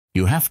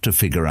You have to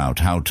figure out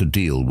how to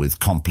deal with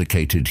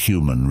complicated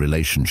human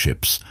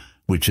relationships,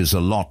 which is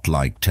a lot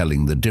like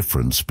telling the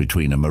difference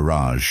between a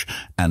mirage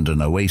and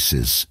an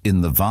oasis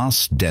in the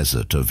vast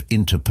desert of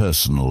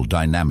interpersonal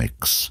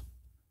dynamics.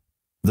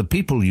 The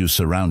people you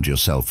surround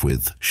yourself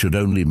with should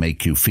only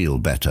make you feel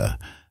better.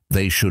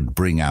 They should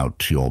bring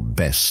out your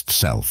best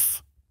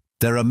self.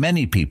 There are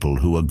many people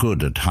who are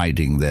good at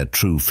hiding their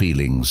true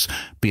feelings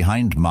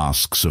behind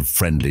masks of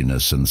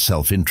friendliness and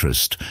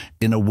self-interest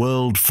in a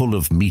world full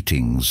of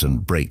meetings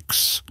and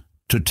breaks.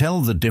 To tell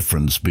the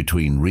difference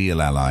between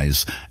real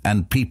allies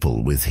and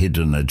people with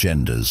hidden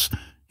agendas,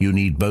 you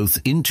need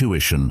both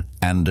intuition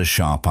and a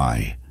sharp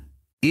eye.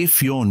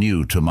 If you're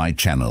new to my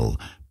channel,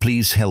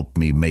 please help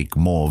me make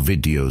more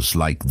videos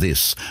like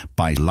this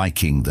by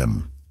liking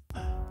them.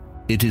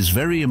 It is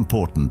very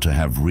important to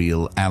have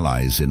real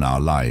allies in our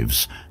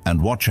lives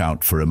and watch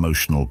out for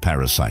emotional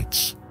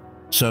parasites.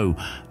 So,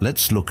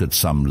 let's look at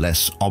some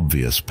less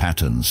obvious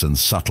patterns and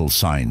subtle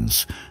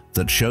signs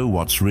that show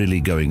what's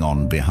really going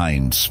on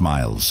behind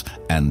smiles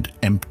and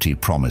empty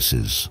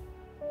promises.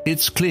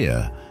 It's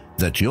clear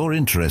that you're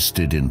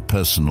interested in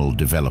personal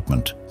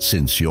development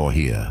since you're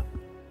here.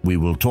 We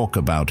will talk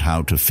about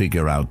how to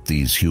figure out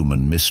these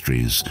human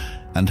mysteries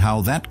and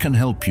how that can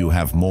help you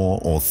have more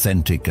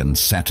authentic and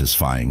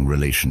satisfying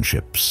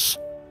relationships.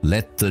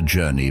 Let the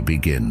journey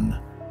begin.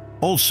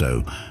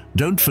 Also,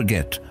 don't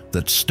forget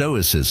that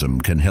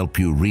Stoicism can help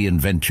you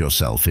reinvent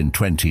yourself in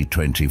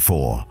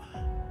 2024.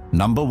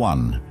 Number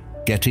 1.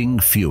 Getting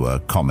fewer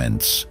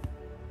comments.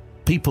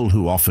 People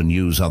who often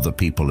use other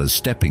people as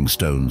stepping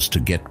stones to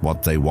get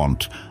what they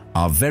want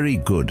are very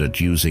good at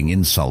using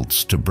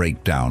insults to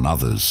break down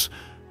others.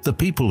 The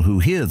people who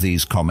hear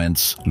these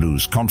comments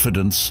lose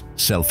confidence,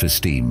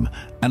 self-esteem,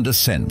 and a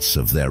sense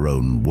of their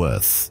own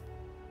worth.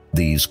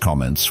 These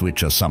comments,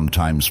 which are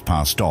sometimes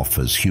passed off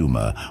as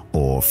humor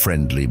or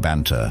friendly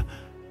banter,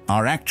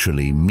 are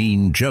actually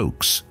mean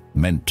jokes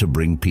meant to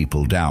bring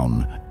people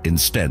down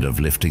instead of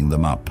lifting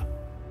them up.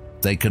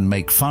 They can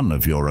make fun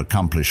of your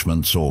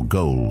accomplishments or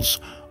goals,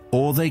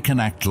 or they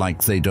can act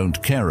like they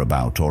don't care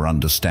about or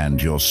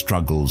understand your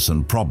struggles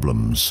and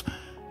problems.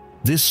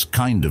 This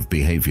kind of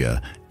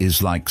behavior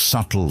is like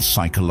subtle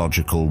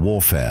psychological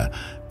warfare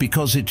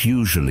because it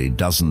usually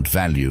doesn't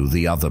value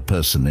the other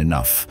person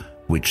enough,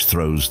 which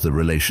throws the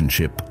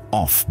relationship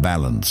off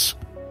balance.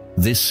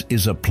 This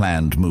is a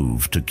planned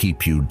move to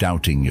keep you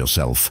doubting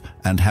yourself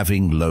and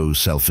having low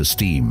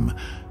self-esteem,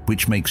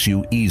 which makes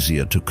you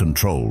easier to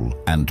control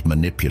and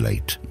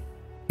manipulate.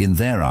 In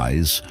their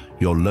eyes,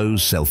 your low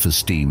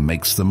self-esteem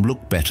makes them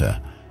look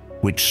better,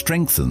 which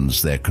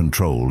strengthens their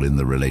control in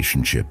the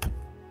relationship.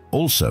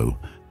 Also,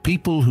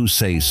 people who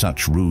say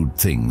such rude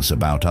things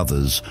about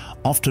others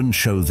often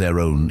show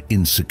their own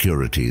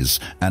insecurities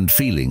and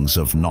feelings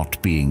of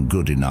not being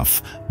good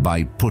enough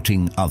by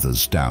putting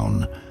others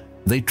down.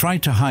 They try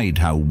to hide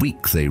how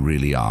weak they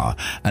really are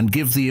and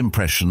give the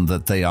impression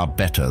that they are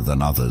better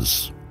than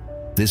others.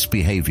 This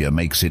behavior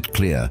makes it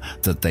clear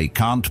that they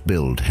can't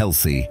build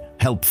healthy,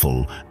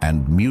 helpful,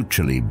 and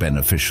mutually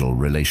beneficial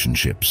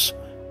relationships.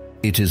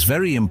 It is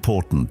very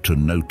important to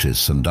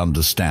notice and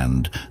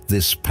understand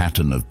this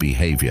pattern of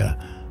behavior.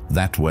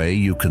 That way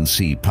you can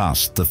see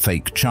past the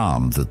fake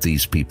charm that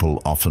these people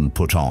often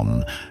put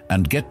on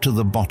and get to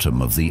the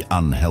bottom of the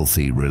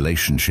unhealthy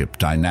relationship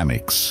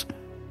dynamics.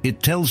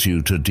 It tells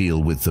you to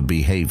deal with the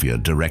behavior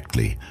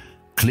directly,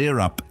 clear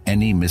up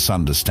any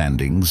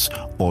misunderstandings,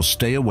 or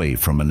stay away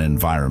from an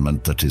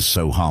environment that is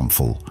so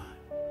harmful.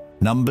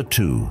 Number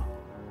 2.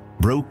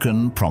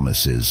 Broken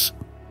promises.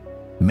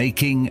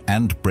 Making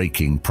and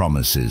breaking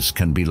promises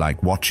can be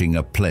like watching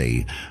a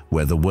play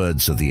where the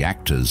words are the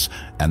actors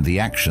and the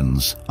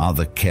actions are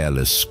the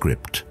careless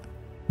script.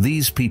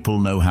 These people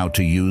know how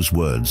to use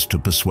words to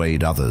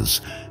persuade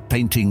others,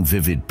 painting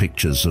vivid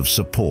pictures of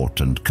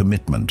support and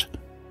commitment.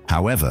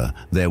 However,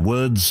 their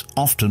words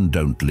often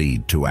don't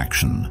lead to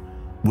action.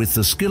 With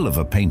the skill of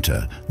a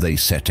painter, they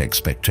set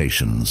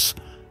expectations.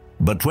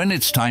 But when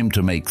it's time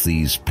to make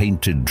these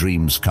painted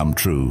dreams come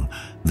true,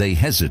 they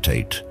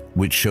hesitate,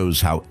 which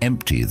shows how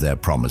empty their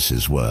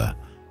promises were.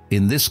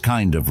 In this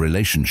kind of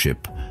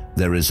relationship,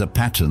 there is a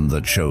pattern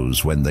that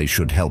shows when they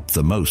should help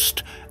the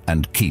most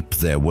and keep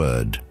their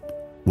word.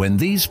 When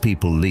these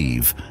people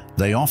leave,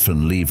 they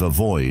often leave a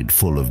void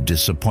full of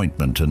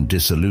disappointment and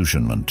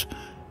disillusionment.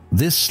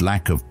 This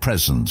lack of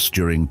presence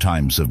during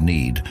times of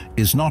need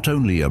is not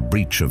only a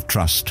breach of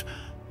trust,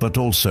 but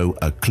also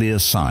a clear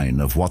sign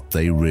of what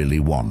they really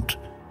want.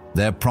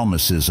 Their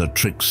promises are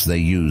tricks they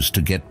use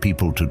to get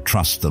people to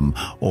trust them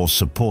or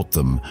support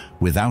them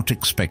without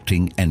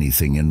expecting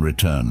anything in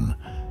return.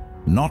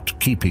 Not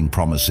keeping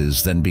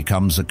promises then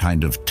becomes a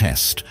kind of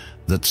test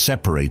that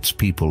separates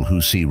people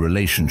who see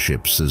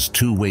relationships as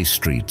two-way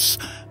streets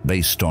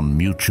based on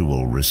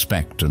mutual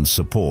respect and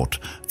support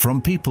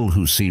from people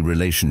who see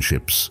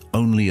relationships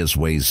only as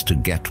ways to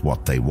get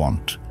what they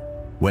want.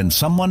 When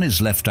someone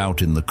is left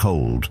out in the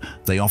cold,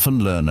 they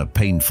often learn a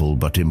painful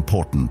but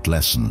important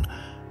lesson.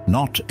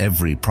 Not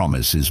every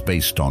promise is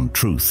based on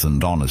truth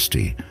and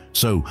honesty,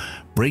 so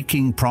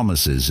breaking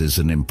promises is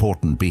an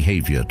important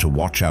behavior to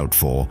watch out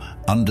for,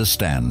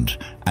 understand,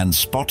 and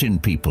spot in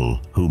people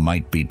who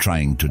might be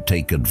trying to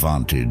take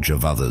advantage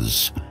of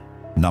others.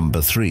 Number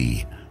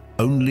 3.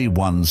 Only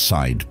one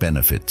side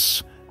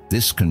benefits.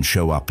 This can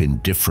show up in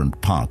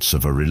different parts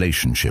of a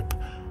relationship.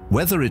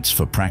 Whether it's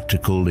for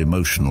practical,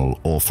 emotional,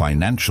 or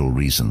financial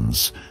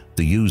reasons,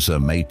 the user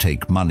may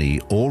take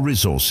money or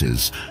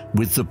resources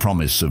with the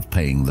promise of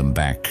paying them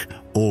back,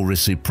 or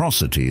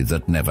reciprocity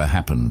that never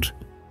happened.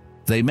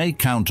 They may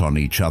count on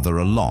each other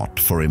a lot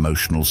for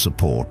emotional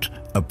support,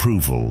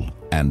 approval,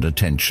 and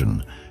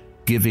attention,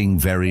 giving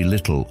very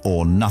little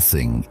or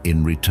nothing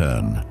in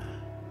return.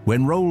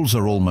 When roles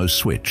are almost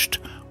switched,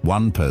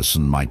 one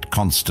person might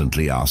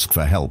constantly ask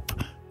for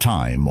help,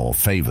 time, or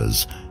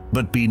favors,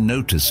 but be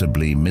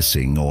noticeably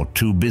missing or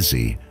too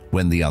busy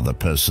when the other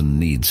person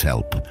needs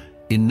help.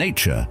 In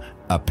nature,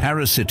 a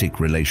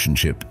parasitic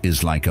relationship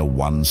is like a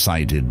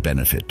one-sided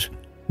benefit.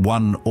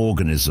 One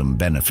organism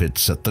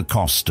benefits at the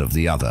cost of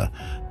the other.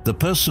 The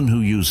person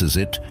who uses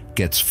it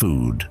gets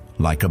food,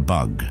 like a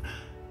bug.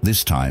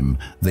 This time,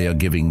 they are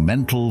giving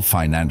mental,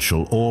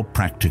 financial, or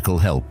practical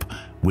help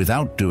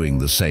without doing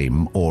the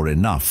same or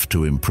enough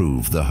to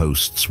improve the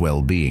host's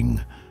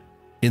well-being.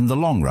 In the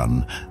long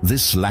run,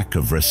 this lack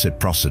of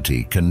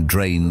reciprocity can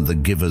drain the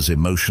giver's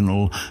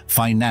emotional,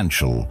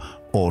 financial,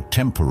 or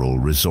temporal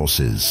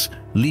resources,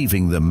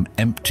 leaving them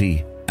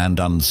empty and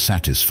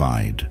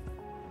unsatisfied.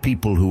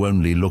 People who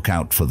only look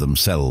out for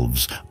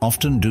themselves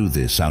often do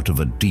this out of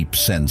a deep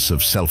sense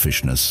of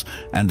selfishness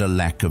and a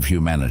lack of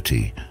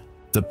humanity.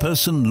 The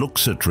person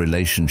looks at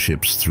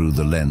relationships through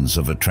the lens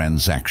of a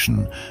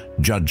transaction,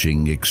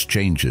 judging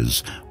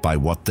exchanges by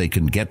what they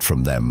can get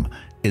from them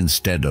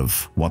instead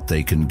of what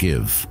they can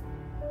give.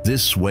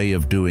 This way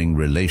of doing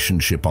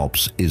relationship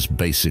ops is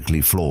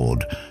basically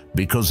flawed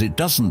because it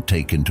doesn't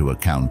take into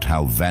account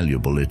how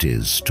valuable it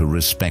is to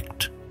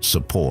respect,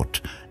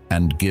 support,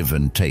 and give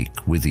and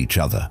take with each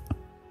other.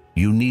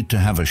 You need to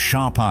have a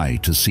sharp eye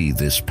to see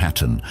this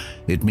pattern.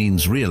 It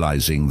means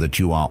realizing that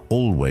you are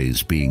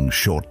always being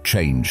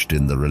shortchanged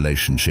in the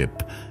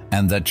relationship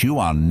and that you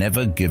are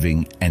never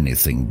giving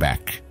anything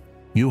back.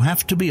 You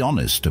have to be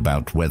honest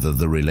about whether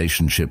the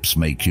relationships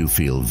make you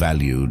feel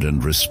valued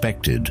and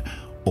respected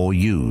or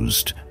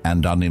used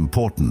and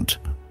unimportant.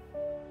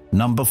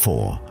 Number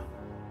 4.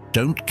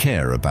 Don't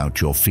care about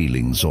your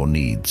feelings or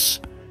needs.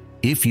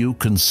 If you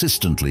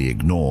consistently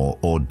ignore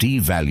or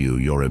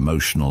devalue your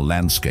emotional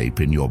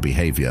landscape in your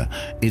behavior,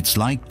 it's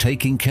like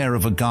taking care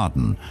of a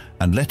garden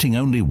and letting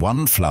only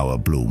one flower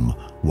bloom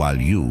while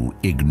you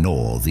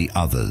ignore the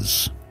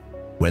others.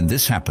 When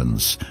this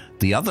happens,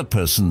 the other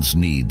person's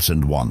needs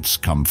and wants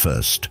come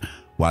first,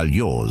 while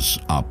yours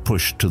are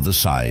pushed to the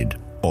side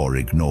or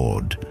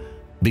ignored.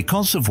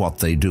 Because of what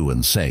they do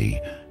and say,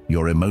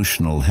 your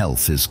emotional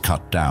health is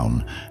cut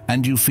down,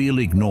 and you feel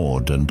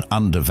ignored and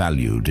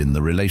undervalued in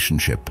the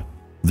relationship.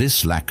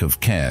 This lack of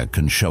care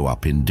can show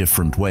up in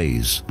different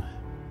ways.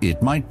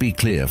 It might be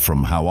clear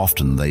from how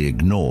often they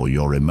ignore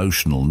your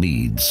emotional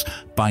needs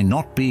by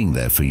not being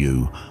there for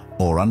you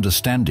or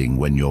understanding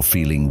when you're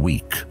feeling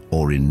weak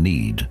or in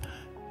need.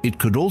 It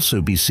could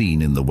also be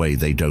seen in the way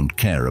they don't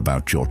care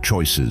about your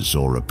choices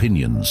or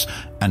opinions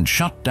and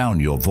shut down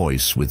your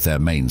voice with their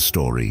main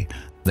story.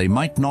 They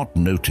might not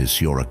notice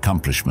your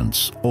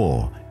accomplishments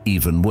or,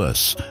 even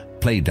worse,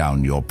 play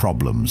down your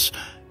problems,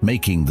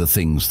 making the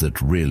things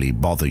that really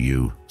bother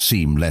you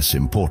seem less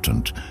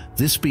important.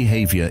 This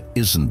behavior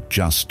isn't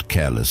just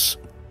careless.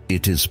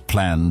 It is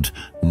planned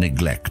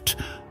neglect,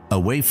 a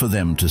way for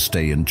them to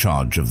stay in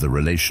charge of the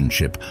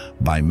relationship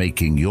by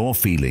making your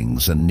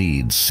feelings and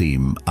needs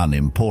seem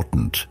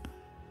unimportant.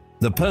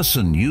 The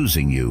person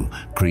using you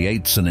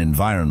creates an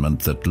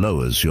environment that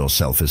lowers your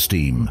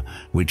self-esteem,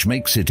 which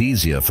makes it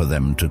easier for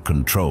them to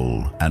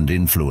control and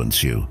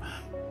influence you.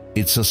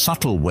 It's a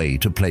subtle way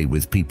to play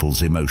with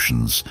people's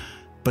emotions,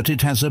 but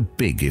it has a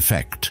big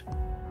effect.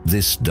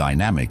 This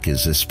dynamic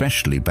is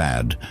especially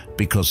bad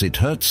because it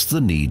hurts the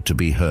need to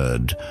be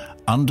heard,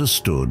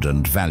 understood,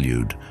 and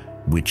valued,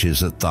 which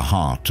is at the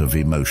heart of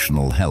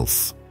emotional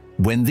health.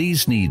 When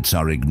these needs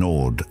are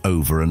ignored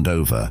over and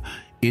over,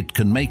 it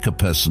can make a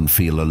person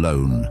feel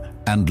alone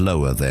and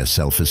lower their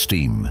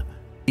self-esteem.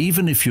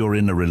 Even if you're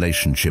in a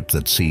relationship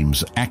that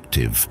seems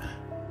active,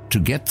 to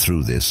get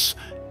through this,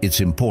 it's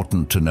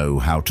important to know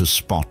how to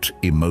spot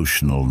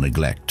emotional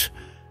neglect.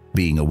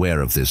 Being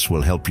aware of this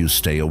will help you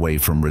stay away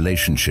from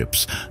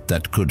relationships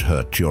that could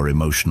hurt your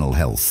emotional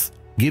health,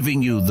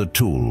 giving you the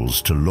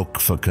tools to look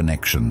for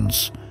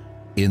connections.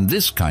 In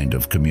this kind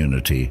of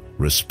community,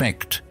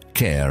 respect,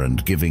 care,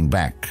 and giving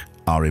back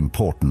are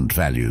important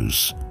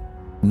values.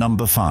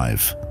 Number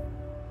 5.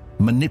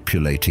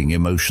 Manipulating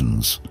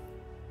emotions.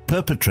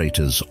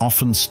 Perpetrators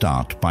often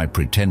start by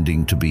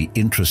pretending to be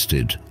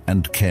interested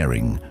and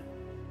caring.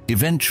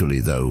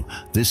 Eventually, though,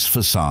 this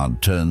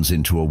facade turns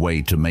into a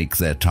way to make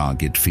their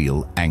target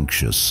feel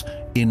anxious,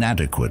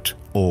 inadequate,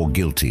 or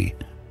guilty.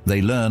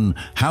 They learn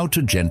how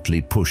to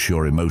gently push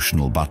your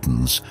emotional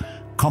buttons,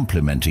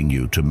 complimenting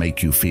you to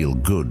make you feel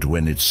good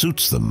when it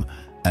suits them,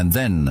 and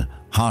then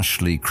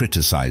harshly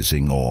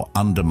criticizing or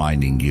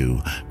undermining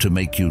you to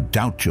make you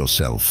doubt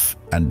yourself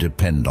and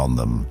depend on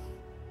them.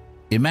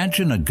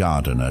 Imagine a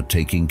gardener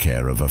taking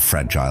care of a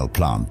fragile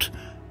plant.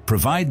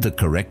 Provide the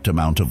correct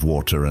amount of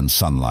water and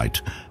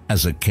sunlight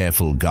as a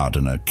careful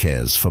gardener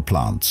cares for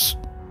plants.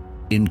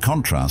 In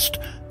contrast,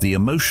 the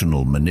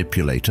emotional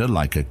manipulator,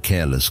 like a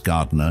careless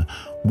gardener,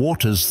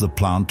 waters the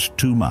plant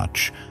too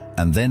much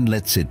and then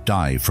lets it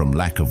die from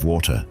lack of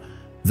water.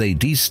 They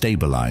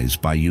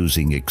destabilize by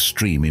using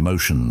extreme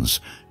emotions,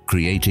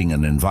 creating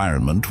an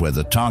environment where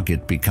the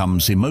target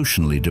becomes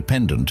emotionally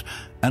dependent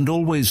and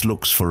always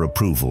looks for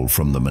approval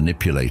from the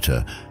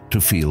manipulator to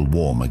feel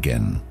warm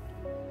again.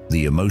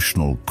 The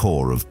emotional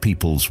core of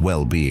people's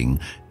well-being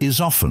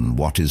is often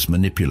what is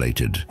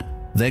manipulated.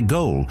 Their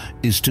goal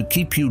is to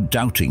keep you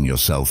doubting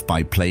yourself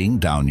by playing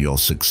down your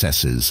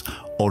successes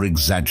or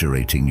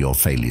exaggerating your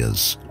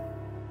failures.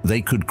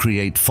 They could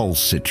create false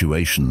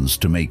situations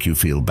to make you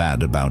feel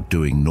bad about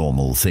doing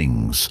normal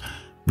things,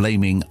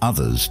 blaming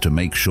others to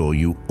make sure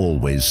you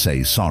always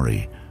say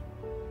sorry.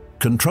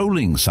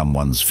 Controlling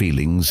someone's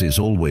feelings is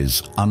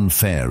always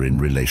unfair in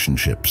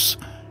relationships.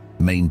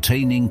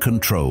 Maintaining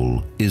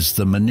control is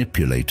the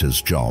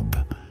manipulator's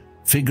job.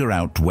 Figure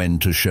out when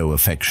to show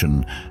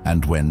affection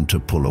and when to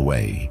pull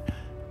away,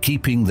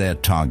 keeping their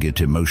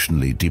target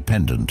emotionally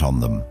dependent on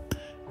them.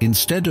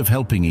 Instead of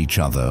helping each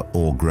other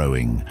or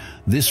growing,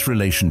 this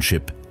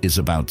relationship is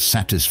about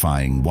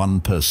satisfying one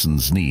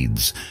person's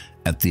needs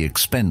at the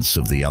expense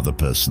of the other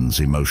person's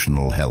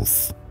emotional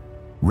health.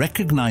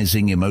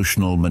 Recognizing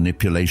emotional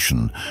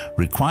manipulation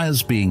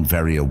requires being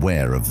very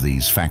aware of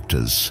these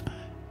factors.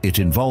 It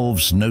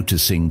involves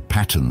noticing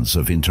patterns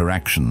of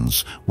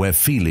interactions where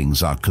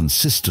feelings are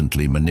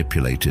consistently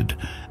manipulated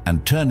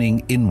and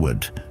turning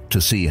inward to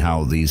see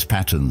how these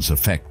patterns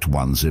affect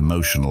one's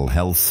emotional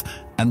health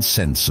and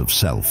sense of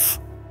self.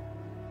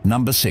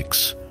 Number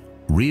 6.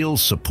 Real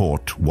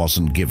support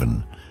wasn't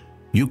given.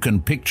 You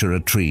can picture a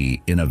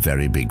tree in a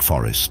very big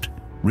forest.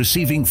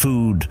 Receiving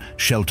food,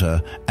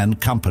 shelter,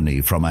 and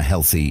company from a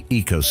healthy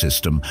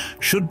ecosystem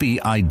should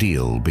be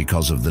ideal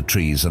because of the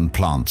trees and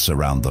plants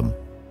around them.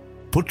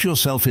 Put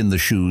yourself in the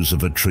shoes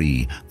of a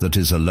tree that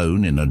is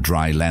alone in a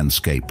dry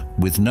landscape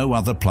with no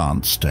other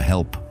plants to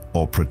help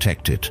or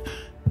protect it.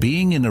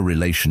 Being in a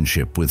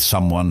relationship with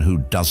someone who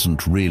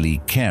doesn't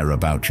really care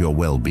about your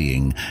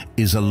well-being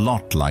is a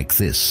lot like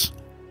this.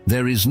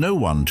 There is no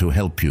one to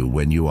help you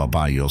when you are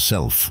by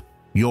yourself.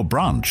 Your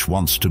branch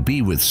wants to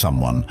be with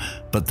someone,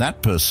 but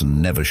that person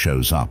never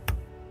shows up.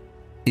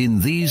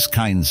 In these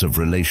kinds of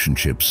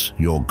relationships,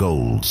 your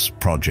goals,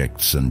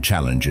 projects, and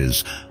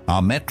challenges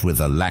are met with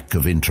a lack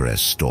of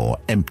interest or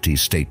empty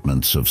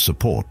statements of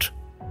support.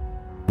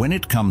 When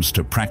it comes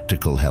to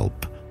practical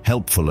help,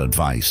 helpful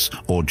advice,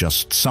 or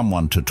just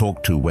someone to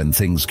talk to when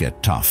things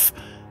get tough,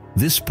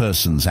 this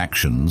person's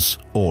actions,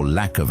 or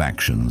lack of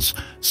actions,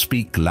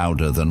 speak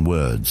louder than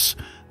words.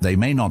 They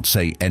may not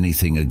say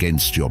anything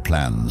against your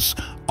plans,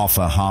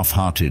 offer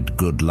half-hearted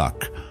good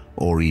luck,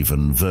 or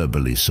even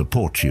verbally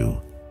support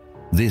you.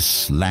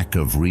 This lack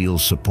of real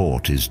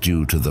support is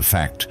due to the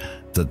fact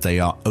that they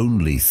are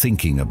only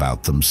thinking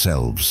about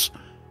themselves.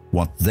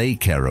 What they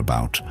care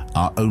about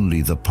are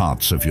only the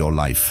parts of your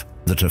life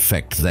that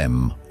affect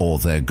them or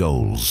their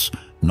goals,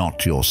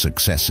 not your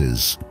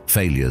successes,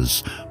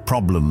 failures,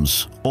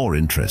 problems, or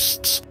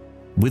interests.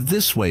 With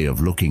this way of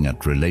looking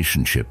at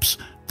relationships,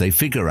 they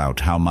figure out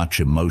how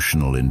much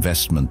emotional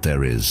investment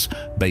there is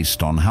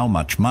based on how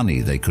much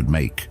money they could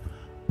make.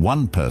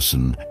 One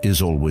person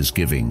is always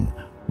giving,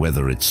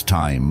 whether it's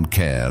time,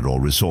 care, or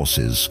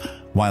resources,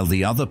 while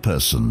the other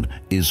person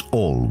is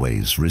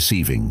always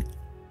receiving.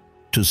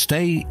 To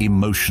stay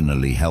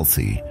emotionally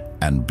healthy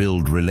and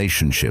build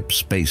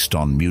relationships based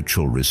on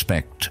mutual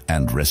respect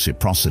and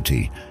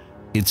reciprocity,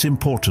 it's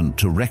important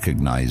to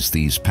recognize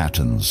these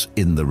patterns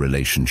in the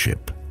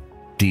relationship.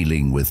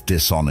 Dealing with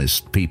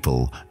dishonest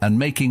people and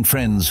making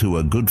friends who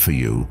are good for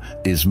you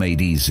is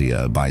made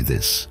easier by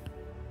this.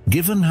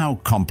 Given how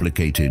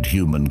complicated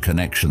human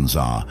connections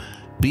are,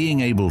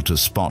 being able to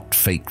spot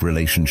fake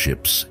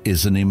relationships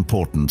is an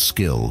important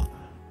skill.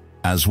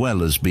 As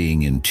well as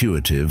being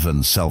intuitive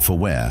and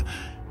self-aware,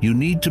 you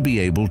need to be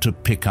able to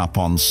pick up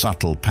on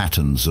subtle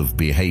patterns of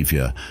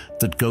behavior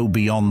that go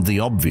beyond the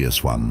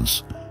obvious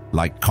ones,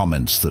 like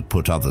comments that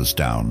put others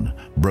down,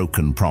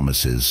 broken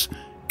promises,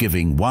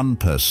 giving one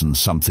person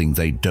something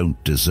they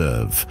don't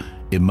deserve,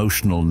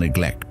 emotional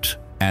neglect,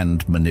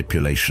 and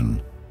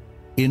manipulation.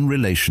 In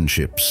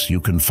relationships, you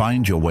can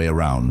find your way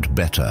around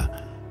better.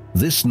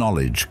 This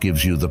knowledge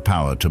gives you the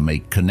power to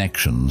make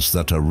connections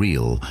that are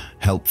real,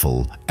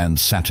 helpful, and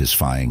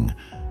satisfying,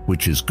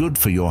 which is good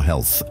for your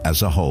health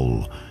as a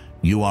whole.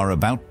 You are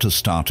about to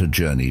start a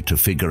journey to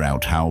figure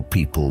out how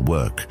people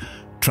work.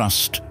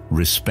 Trust,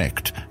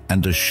 respect,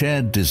 and a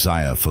shared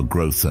desire for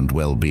growth and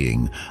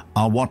well-being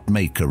are what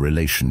make a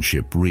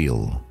relationship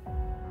real.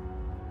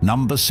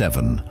 Number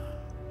 7.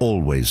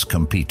 Always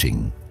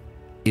competing.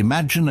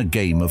 Imagine a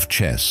game of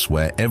chess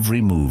where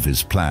every move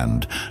is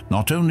planned,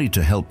 not only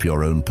to help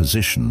your own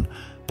position,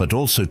 but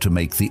also to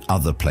make the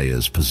other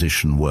player's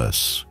position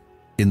worse.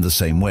 In the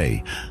same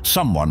way,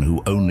 someone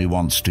who only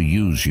wants to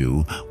use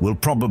you will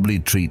probably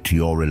treat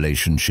your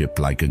relationship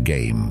like a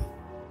game.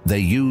 They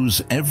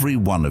use every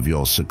one of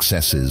your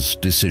successes,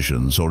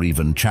 decisions, or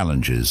even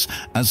challenges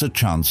as a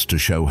chance to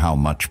show how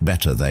much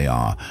better they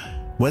are,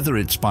 whether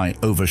it's by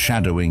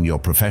overshadowing your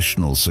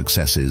professional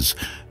successes,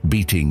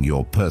 beating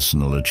your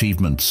personal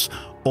achievements,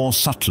 or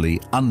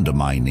subtly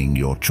undermining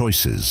your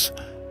choices.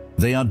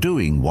 They are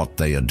doing what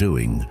they are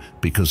doing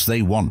because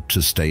they want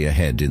to stay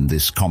ahead in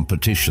this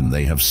competition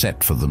they have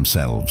set for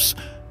themselves.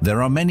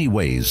 There are many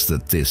ways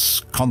that this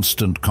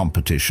constant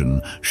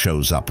competition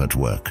shows up at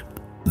work.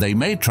 They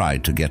may try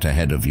to get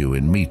ahead of you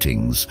in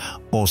meetings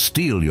or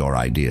steal your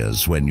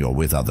ideas when you're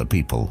with other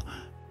people.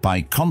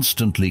 By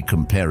constantly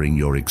comparing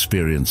your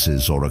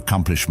experiences or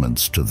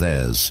accomplishments to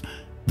theirs,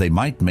 they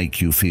might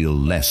make you feel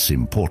less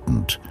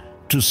important.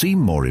 To seem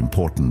more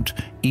important,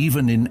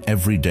 even in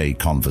everyday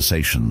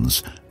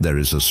conversations, there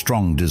is a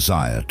strong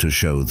desire to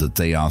show that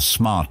they are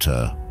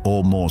smarter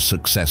or more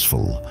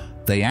successful.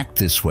 They act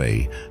this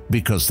way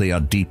because they are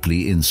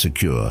deeply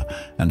insecure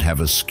and have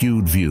a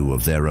skewed view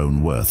of their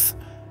own worth,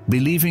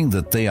 believing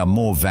that they are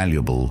more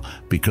valuable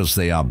because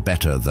they are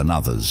better than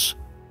others.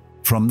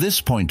 From this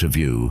point of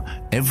view,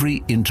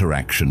 every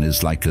interaction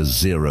is like a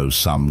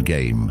zero-sum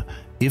game.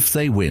 If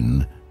they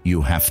win,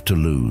 you have to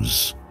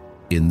lose.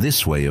 In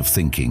this way of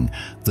thinking,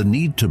 the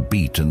need to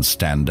beat and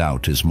stand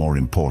out is more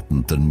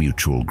important than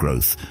mutual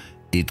growth.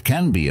 It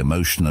can be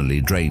emotionally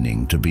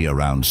draining to be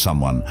around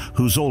someone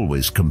who's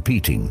always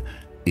competing.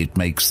 It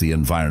makes the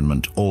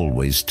environment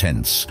always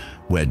tense,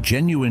 where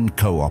genuine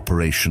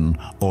cooperation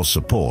or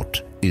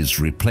support is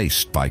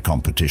replaced by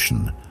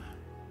competition.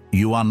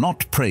 You are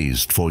not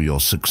praised for your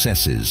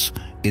successes.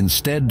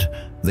 Instead,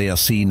 they are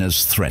seen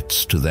as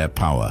threats to their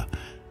power,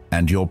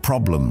 and your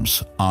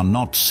problems are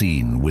not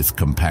seen with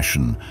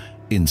compassion.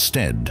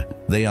 Instead,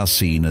 they are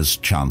seen as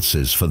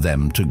chances for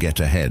them to get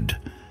ahead.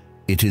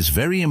 It is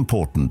very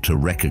important to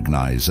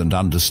recognize and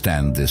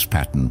understand this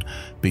pattern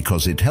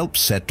because it helps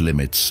set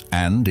limits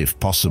and, if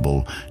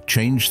possible,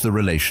 change the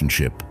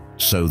relationship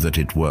so that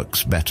it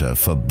works better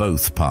for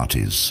both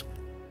parties.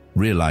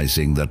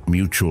 Realizing that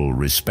mutual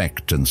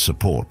respect and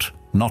support,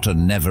 not a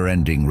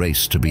never-ending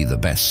race to be the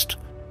best,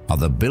 are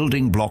the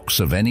building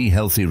blocks of any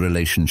healthy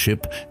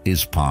relationship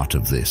is part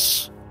of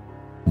this.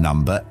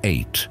 Number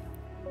 8.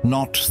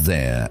 Not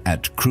there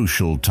at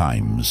crucial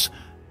times.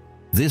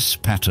 This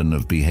pattern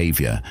of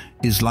behavior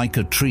is like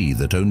a tree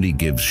that only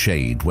gives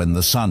shade when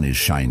the sun is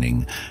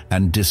shining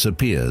and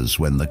disappears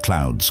when the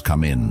clouds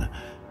come in.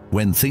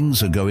 When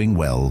things are going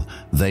well,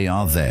 they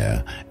are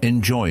there,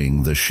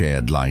 enjoying the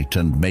shared light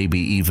and maybe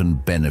even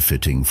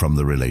benefiting from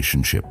the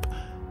relationship.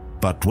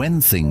 But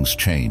when things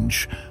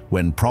change,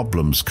 when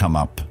problems come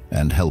up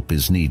and help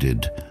is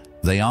needed,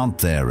 they aren't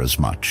there as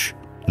much,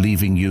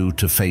 leaving you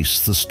to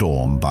face the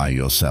storm by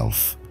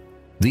yourself.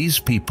 These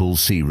people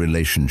see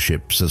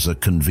relationships as a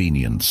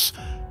convenience,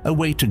 a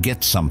way to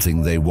get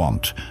something they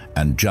want,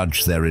 and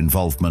judge their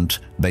involvement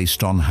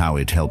based on how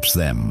it helps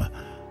them.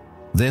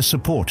 Their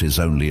support is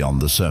only on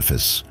the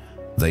surface.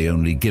 They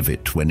only give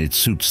it when it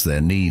suits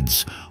their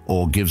needs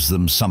or gives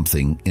them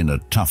something in a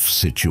tough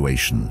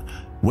situation.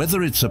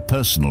 Whether it's a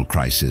personal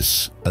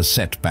crisis, a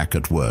setback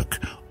at work,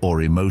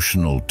 or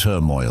emotional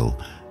turmoil,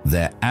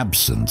 their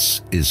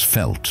absence is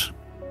felt.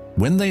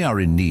 When they are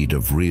in need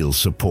of real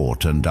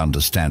support and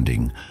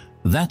understanding,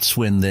 that's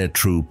when their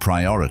true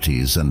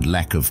priorities and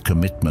lack of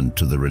commitment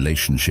to the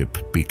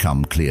relationship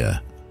become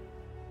clear.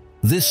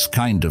 This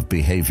kind of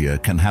behavior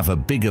can have a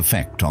big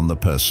effect on the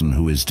person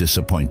who is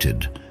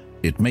disappointed.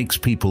 It makes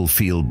people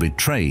feel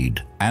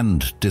betrayed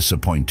and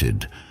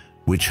disappointed,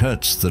 which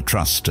hurts the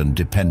trust and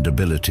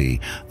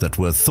dependability that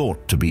were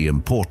thought to be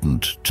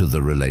important to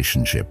the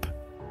relationship.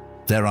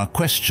 There are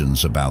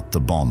questions about the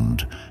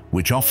bond,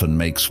 which often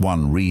makes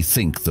one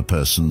rethink the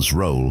person's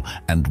role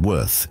and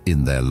worth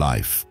in their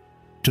life.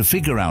 To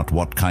figure out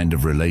what kind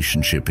of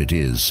relationship it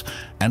is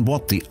and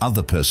what the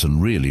other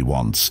person really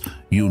wants,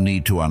 you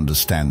need to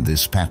understand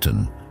this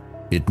pattern.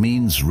 It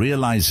means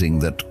realizing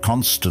that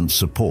constant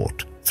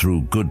support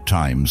through good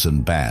times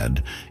and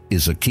bad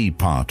is a key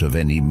part of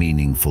any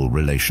meaningful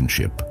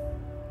relationship.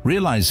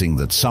 Realizing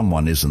that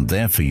someone isn't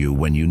there for you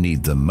when you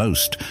need them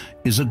most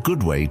is a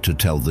good way to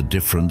tell the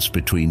difference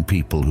between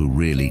people who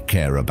really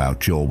care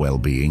about your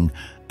well-being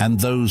and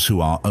those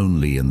who are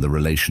only in the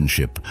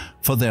relationship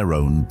for their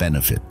own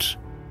benefit.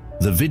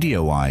 The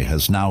video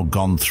has now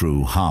gone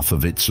through half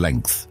of its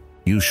length.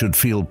 You should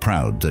feel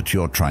proud that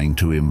you're trying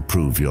to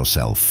improve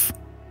yourself.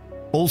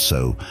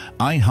 Also,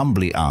 I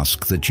humbly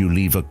ask that you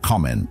leave a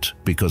comment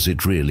because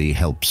it really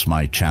helps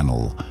my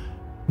channel.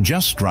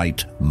 Just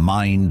write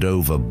 "mind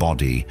over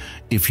body"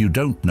 if you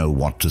don't know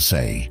what to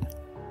say.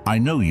 I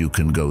know you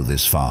can go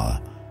this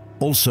far.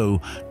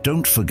 Also,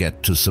 don't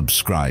forget to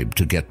subscribe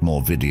to get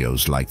more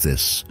videos like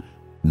this.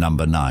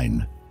 Number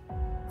 9.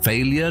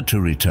 Failure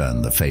to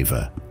return the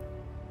favor.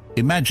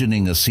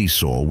 Imagining a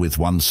seesaw with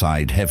one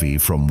side heavy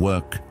from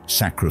work,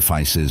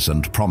 sacrifices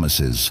and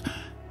promises,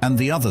 and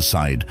the other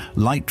side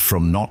light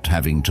from not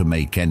having to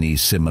make any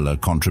similar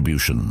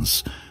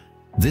contributions.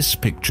 This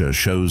picture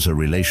shows a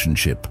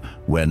relationship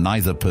where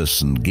neither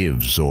person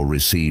gives or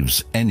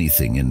receives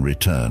anything in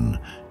return,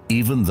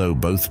 even though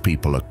both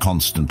people are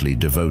constantly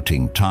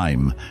devoting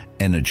time,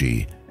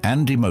 energy,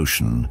 and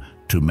emotion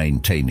to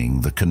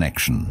maintaining the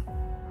connection.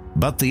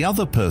 But the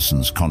other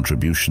person's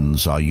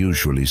contributions are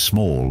usually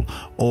small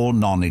or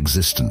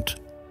non-existent.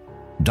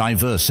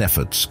 Diverse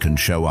efforts can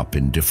show up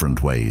in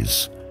different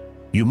ways.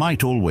 You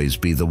might always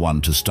be the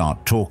one to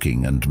start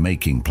talking and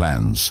making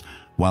plans,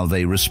 while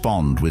they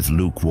respond with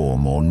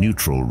lukewarm or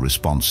neutral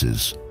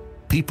responses.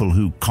 People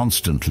who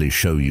constantly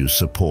show you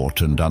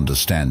support and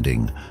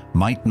understanding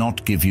might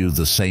not give you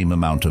the same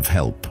amount of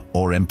help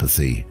or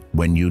empathy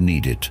when you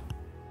need it.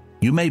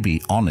 You may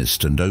be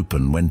honest and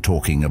open when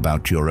talking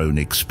about your own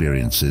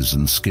experiences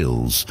and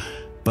skills,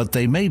 but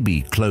they may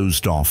be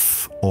closed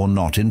off or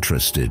not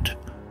interested.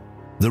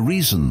 The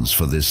reasons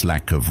for this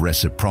lack of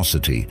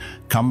reciprocity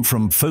come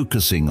from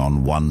focusing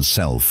on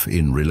oneself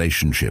in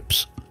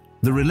relationships.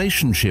 The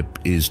relationship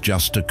is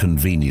just a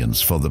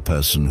convenience for the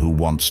person who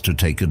wants to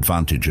take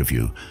advantage of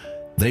you.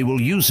 They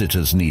will use it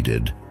as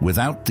needed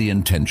without the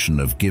intention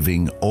of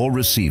giving or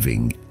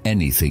receiving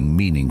anything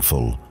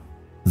meaningful.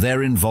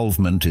 Their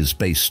involvement is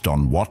based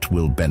on what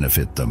will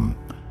benefit them,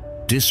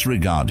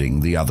 disregarding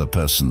the other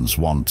person's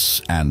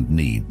wants and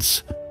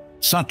needs.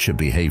 Such a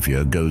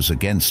behavior goes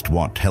against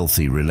what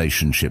healthy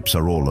relationships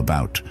are all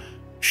about: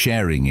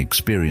 sharing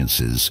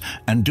experiences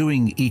and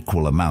doing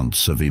equal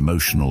amounts of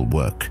emotional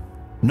work.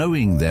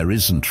 Knowing there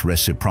isn't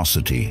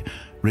reciprocity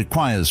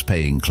requires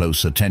paying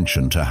close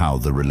attention to how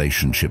the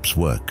relationships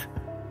work.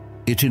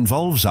 It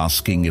involves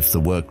asking if the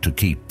work to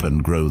keep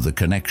and grow the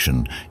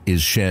connection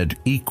is shared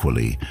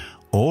equally,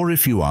 or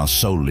if you are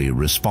solely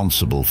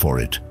responsible for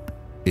it.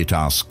 It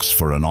asks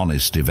for an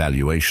honest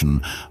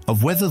evaluation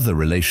of whether the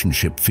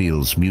relationship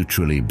feels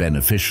mutually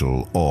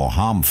beneficial or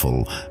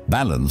harmful,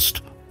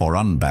 balanced or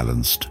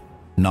unbalanced.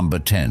 Number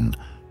 10.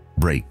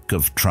 Break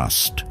of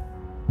trust.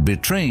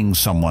 Betraying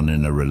someone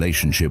in a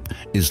relationship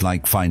is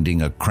like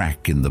finding a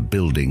crack in the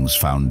building's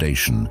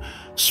foundation.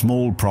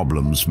 Small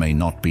problems may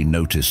not be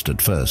noticed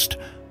at first,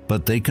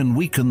 but they can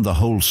weaken the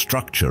whole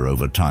structure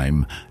over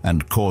time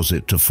and cause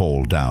it to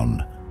fall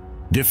down.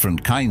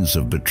 Different kinds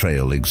of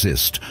betrayal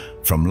exist,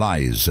 from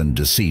lies and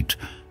deceit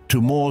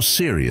to more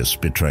serious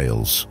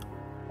betrayals.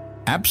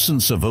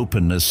 Absence of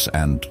openness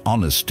and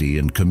honesty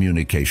in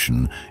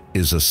communication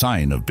is a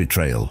sign of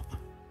betrayal.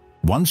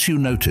 Once you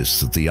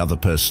notice that the other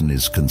person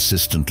is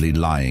consistently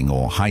lying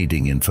or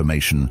hiding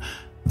information,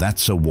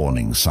 that's a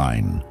warning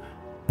sign.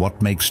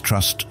 What makes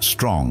trust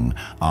strong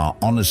are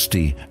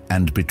honesty,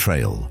 and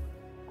betrayal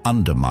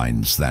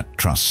undermines that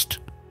trust.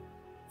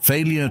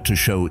 Failure to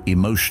show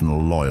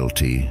emotional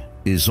loyalty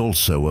is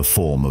also a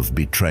form of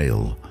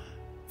betrayal.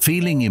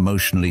 Feeling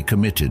emotionally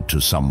committed to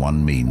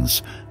someone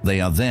means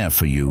they are there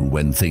for you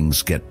when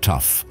things get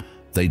tough.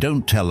 They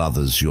don't tell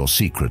others your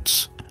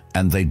secrets,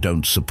 and they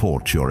don't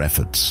support your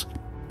efforts.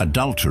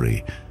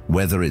 Adultery,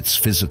 whether it's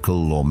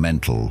physical or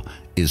mental,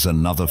 is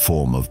another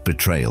form of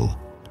betrayal.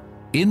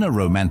 In a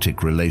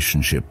romantic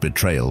relationship,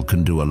 betrayal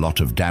can do a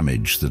lot of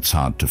damage that's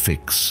hard to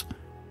fix.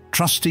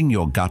 Trusting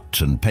your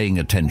gut and paying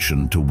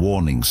attention to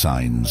warning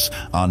signs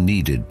are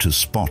needed to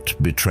spot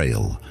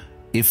betrayal.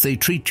 If they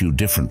treat you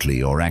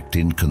differently or act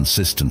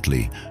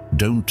inconsistently,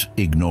 don't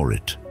ignore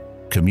it.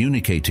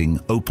 Communicating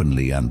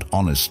openly and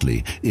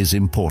honestly is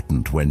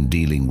important when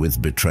dealing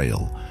with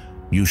betrayal.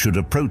 You should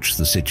approach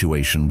the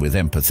situation with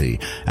empathy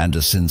and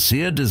a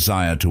sincere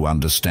desire to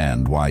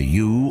understand why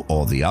you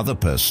or the other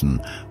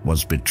person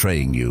was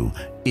betraying you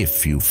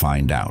if you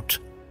find out.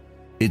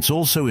 It's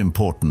also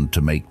important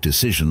to make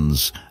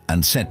decisions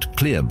and set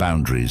clear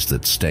boundaries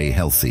that stay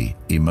healthy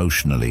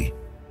emotionally.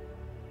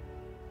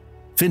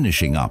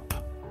 Finishing up.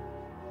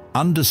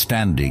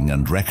 Understanding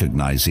and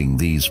recognizing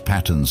these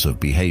patterns of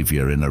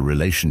behavior in a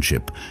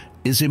relationship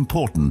is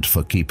important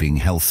for keeping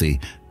healthy,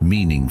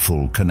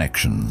 meaningful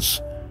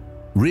connections.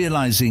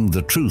 Realizing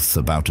the truth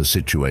about a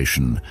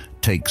situation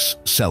takes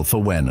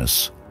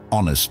self-awareness,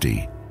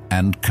 honesty,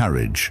 and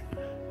courage.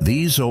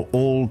 These are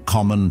all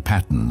common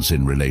patterns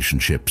in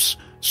relationships,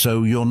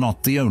 so you're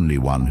not the only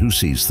one who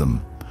sees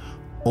them.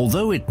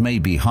 Although it may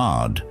be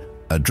hard,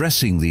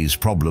 addressing these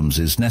problems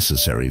is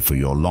necessary for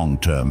your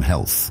long-term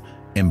health.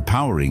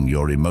 Empowering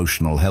your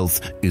emotional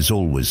health is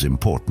always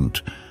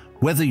important.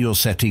 Whether you're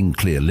setting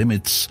clear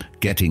limits,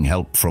 getting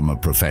help from a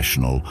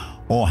professional,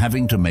 or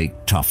having to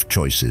make tough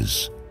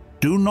choices,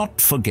 do not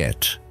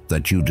forget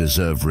that you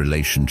deserve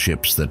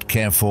relationships that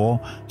care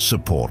for,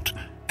 support,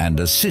 and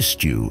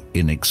assist you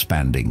in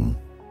expanding.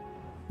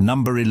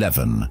 Number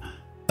 11.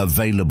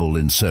 Available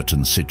in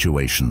certain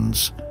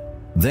situations.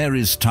 There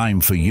is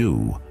time for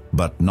you,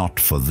 but not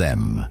for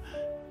them.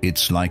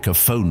 It's like a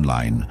phone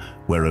line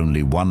where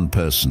only one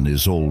person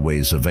is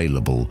always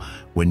available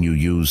when you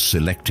use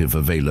selective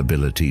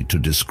availability to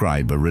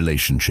describe a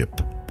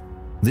relationship.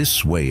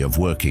 This way of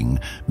working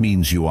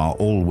means you are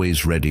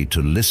always ready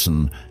to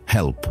listen,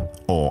 help,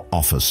 or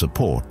offer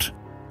support.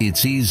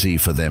 It's easy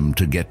for them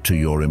to get to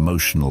your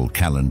emotional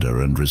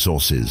calendar and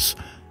resources.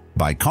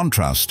 By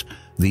contrast,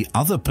 the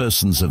other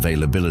person's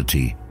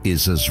availability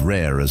is as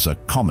rare as a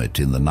comet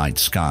in the night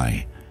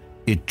sky.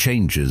 It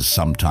changes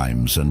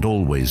sometimes and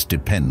always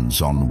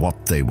depends on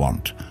what they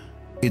want.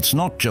 It's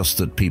not just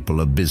that people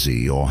are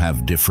busy or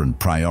have different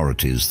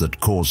priorities that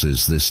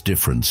causes this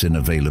difference in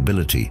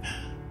availability.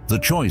 The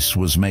choice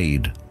was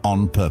made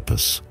on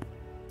purpose.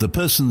 The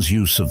person's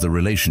use of the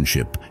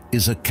relationship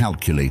is a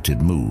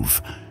calculated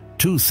move.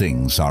 Two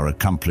things are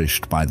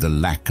accomplished by the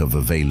lack of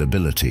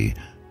availability.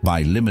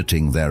 By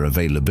limiting their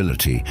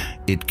availability,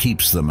 it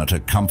keeps them at a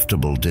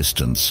comfortable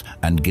distance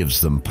and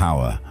gives them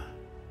power.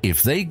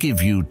 If they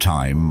give you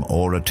time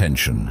or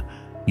attention,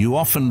 you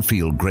often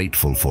feel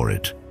grateful for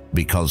it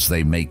because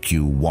they make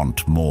you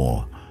want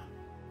more.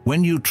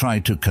 When you try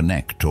to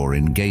connect or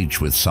engage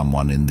with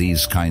someone in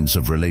these kinds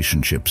of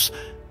relationships,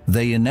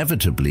 they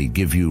inevitably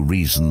give you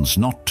reasons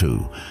not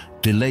to,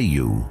 delay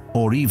you,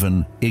 or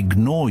even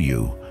ignore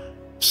you.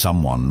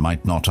 Someone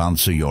might not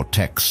answer your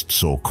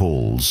texts or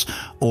calls,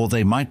 or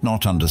they might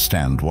not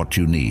understand what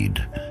you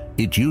need.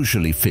 It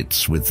usually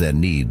fits with their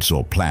needs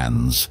or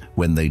plans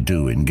when they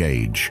do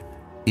engage.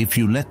 If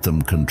you let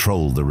them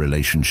control the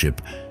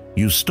relationship,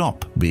 you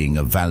stop being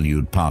a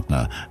valued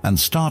partner and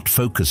start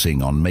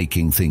focusing on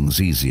making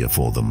things easier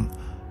for them.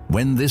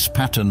 When this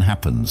pattern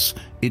happens,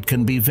 it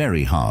can be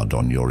very hard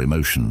on your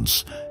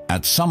emotions.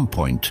 At some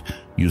point,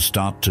 you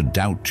start to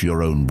doubt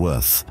your own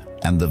worth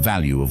and the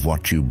value of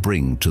what you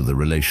bring to the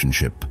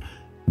relationship.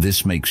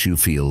 This makes you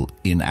feel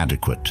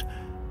inadequate,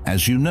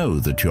 as you know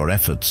that your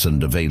efforts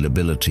and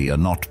availability are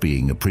not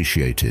being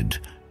appreciated.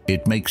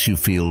 It makes you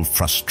feel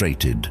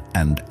frustrated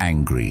and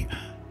angry.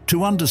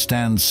 To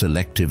understand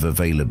selective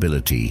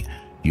availability,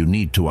 you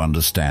need to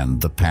understand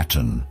the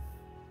pattern.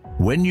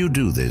 When you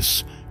do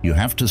this, you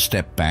have to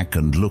step back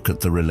and look at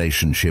the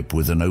relationship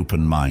with an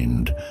open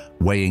mind,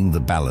 weighing the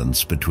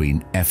balance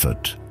between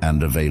effort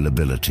and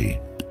availability.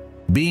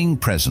 Being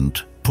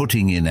present,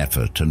 putting in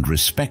effort, and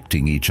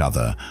respecting each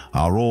other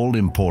are all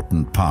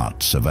important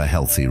parts of a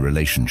healthy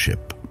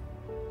relationship.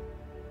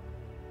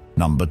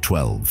 Number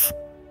 12.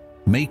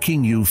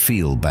 Making you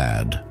feel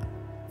bad.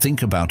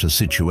 Think about a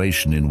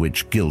situation in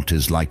which guilt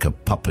is like a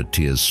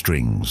puppeteer's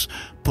strings,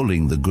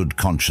 pulling the good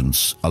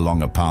conscience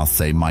along a path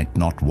they might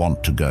not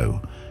want to go.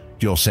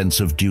 Your sense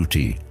of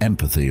duty,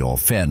 empathy, or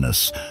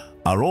fairness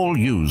are all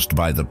used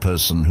by the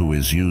person who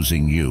is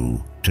using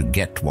you to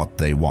get what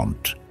they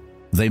want.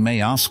 They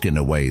may ask in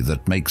a way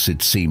that makes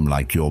it seem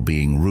like you're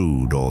being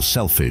rude or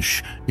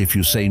selfish if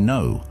you say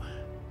no.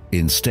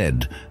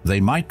 Instead, they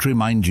might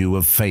remind you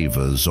of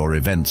favors or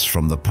events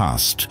from the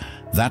past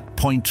that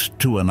point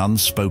to an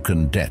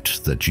unspoken debt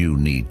that you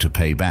need to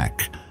pay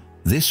back.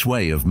 This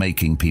way of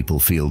making people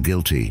feel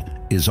guilty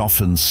is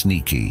often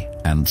sneaky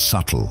and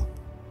subtle.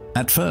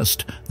 At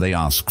first, they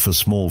ask for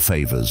small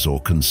favors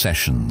or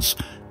concessions,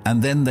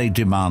 and then they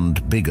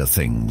demand bigger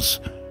things.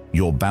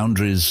 Your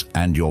boundaries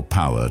and your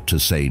power to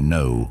say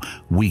no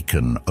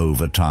weaken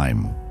over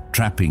time,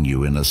 trapping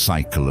you in a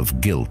cycle of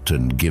guilt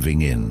and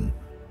giving in.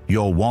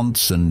 Your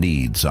wants and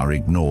needs are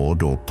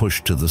ignored or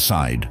pushed to the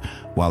side,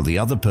 while the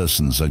other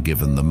person's are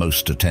given the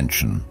most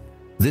attention.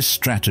 This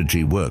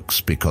strategy works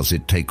because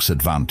it takes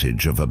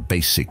advantage of a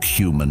basic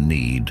human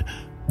need,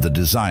 the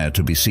desire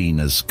to be seen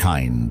as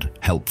kind,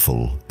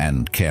 helpful,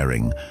 and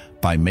caring,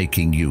 by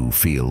making you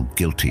feel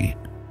guilty.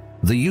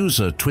 The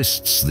user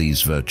twists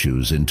these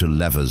virtues into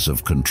levers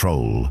of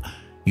control.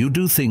 You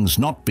do things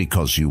not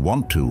because you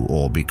want to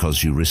or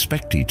because you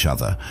respect each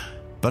other,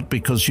 but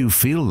because you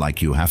feel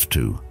like you have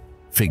to.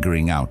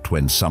 Figuring out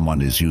when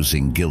someone is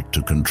using guilt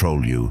to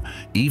control you,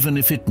 even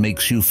if it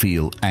makes you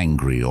feel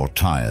angry or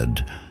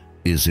tired,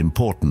 is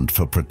important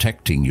for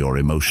protecting your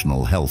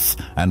emotional health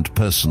and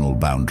personal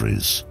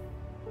boundaries.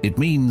 It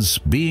means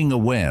being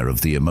aware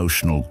of the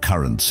emotional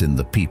currents in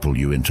the people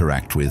you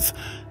interact with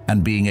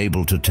and being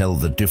able to tell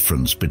the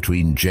difference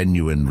between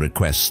genuine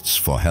requests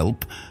for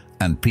help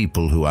and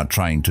people who are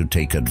trying to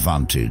take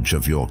advantage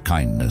of your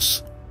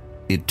kindness.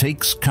 It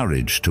takes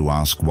courage to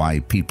ask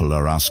why people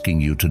are asking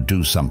you to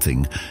do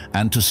something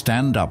and to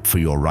stand up for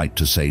your right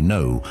to say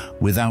no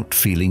without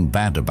feeling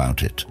bad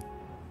about it.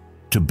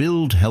 To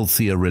build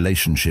healthier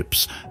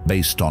relationships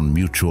based on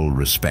mutual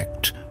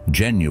respect,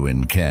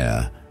 genuine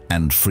care,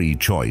 and free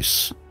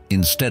choice,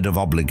 instead of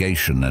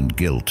obligation and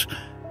guilt,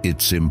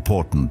 it's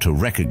important to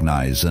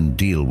recognize and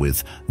deal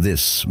with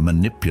this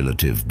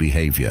manipulative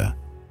behavior.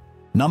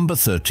 Number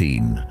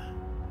 13.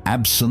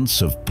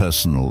 Absence of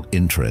personal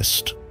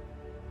interest.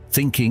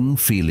 Thinking,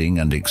 feeling,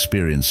 and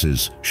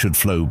experiences should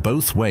flow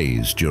both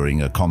ways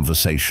during a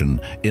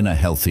conversation in a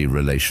healthy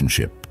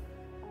relationship.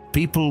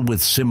 People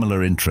with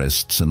similar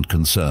interests and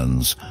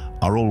concerns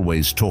are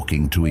always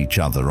talking to each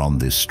other on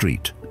this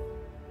street.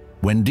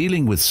 When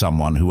dealing with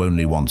someone who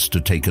only wants to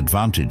take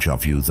advantage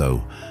of you,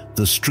 though,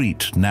 the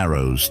street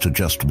narrows to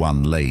just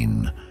one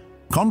lane.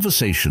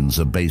 Conversations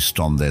are based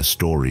on their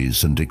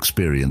stories and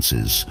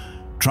experiences.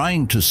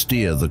 Trying to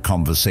steer the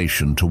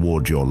conversation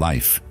toward your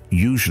life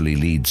usually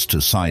leads to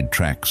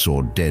sidetracks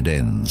or dead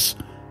ends.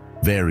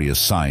 Various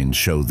signs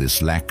show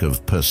this lack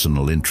of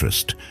personal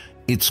interest.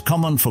 It's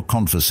common for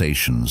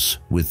conversations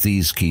with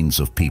these kinds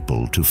of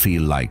people to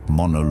feel like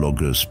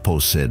monologues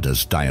posed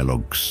as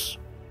dialogues.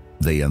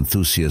 They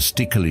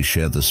enthusiastically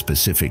share the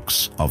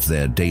specifics of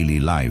their daily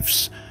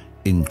lives,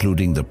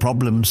 including the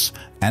problems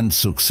and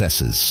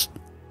successes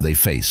they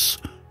face,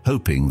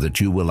 hoping that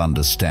you will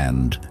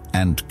understand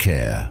and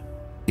care.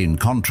 In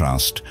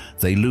contrast,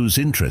 they lose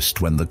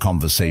interest when the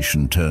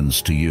conversation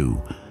turns to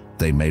you.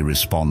 They may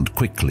respond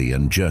quickly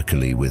and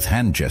jerkily with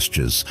hand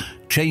gestures,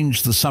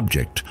 change the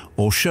subject,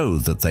 or show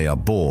that they are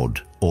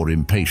bored or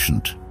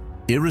impatient.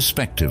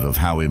 Irrespective of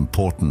how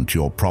important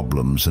your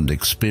problems and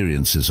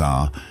experiences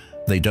are,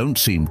 they don't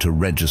seem to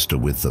register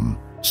with them.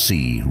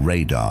 See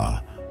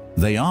radar.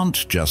 They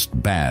aren't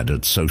just bad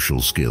at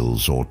social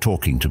skills or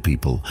talking to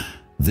people.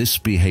 This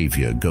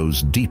behavior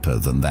goes deeper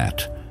than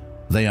that.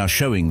 They are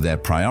showing their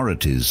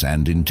priorities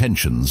and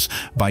intentions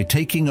by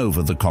taking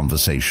over the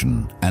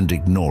conversation and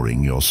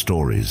ignoring your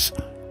stories.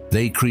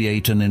 They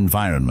create an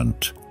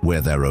environment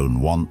where their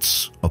own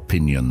wants,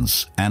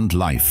 opinions, and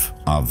life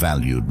are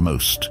valued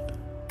most.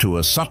 To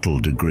a subtle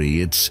degree,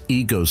 it's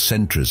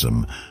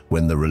egocentrism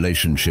when the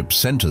relationship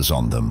centers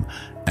on them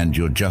and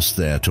you're just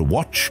there to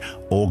watch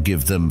or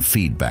give them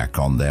feedback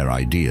on their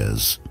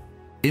ideas.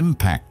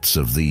 Impacts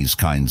of these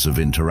kinds of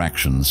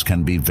interactions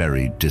can be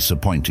very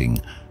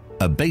disappointing.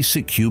 A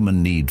basic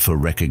human need for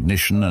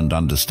recognition and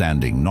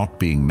understanding not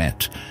being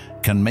met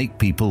can make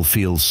people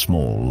feel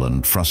small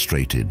and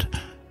frustrated.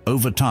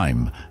 Over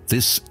time,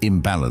 this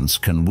imbalance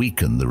can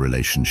weaken the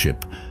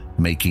relationship,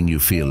 making you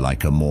feel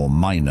like a more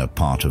minor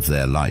part of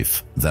their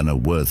life than a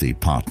worthy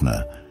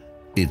partner.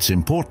 It's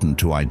important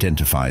to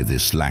identify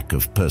this lack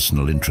of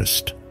personal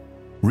interest.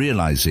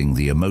 Realizing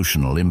the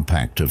emotional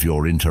impact of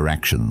your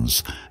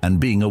interactions and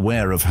being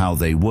aware of how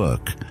they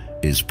work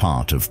is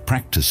part of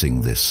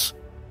practicing this.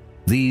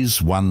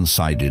 These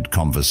one-sided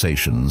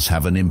conversations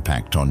have an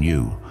impact on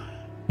you.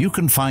 You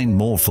can find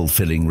more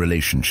fulfilling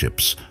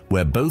relationships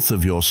where both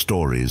of your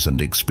stories and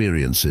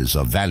experiences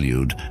are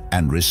valued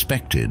and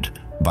respected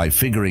by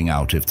figuring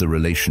out if the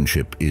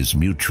relationship is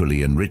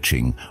mutually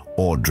enriching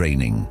or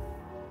draining.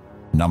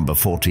 Number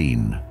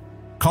 14.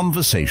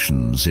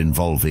 Conversations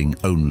involving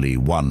only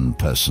one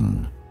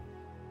person.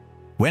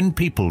 When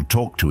people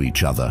talk to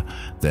each other,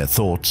 their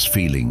thoughts,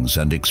 feelings,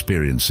 and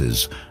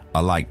experiences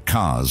are like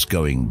cars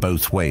going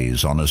both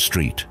ways on a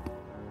street.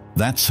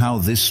 That's how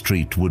this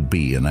street would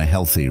be in a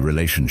healthy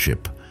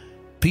relationship.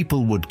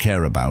 People would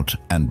care about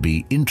and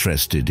be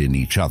interested in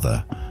each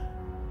other.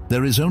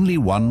 There is only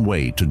one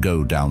way to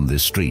go down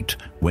this street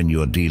when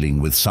you're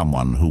dealing with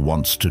someone who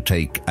wants to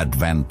take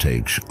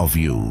advantage of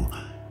you.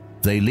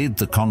 They lead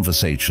the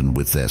conversation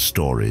with their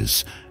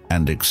stories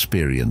and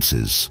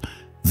experiences.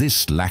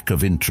 This lack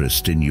of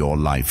interest in your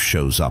life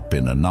shows up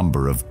in a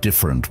number of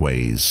different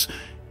ways.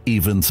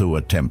 Even through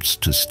attempts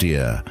to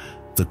steer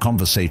the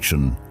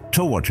conversation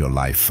toward your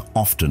life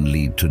often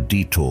lead to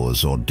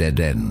detours or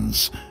dead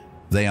ends.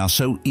 They are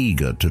so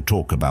eager to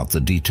talk about the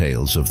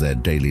details of their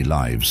daily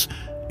lives,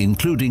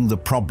 including the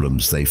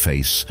problems they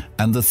face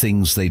and the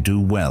things they do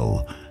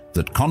well,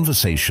 that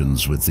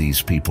conversations with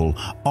these people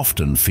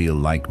often feel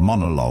like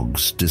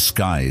monologues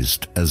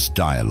disguised as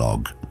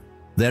dialogue.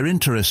 Their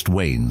interest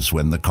wanes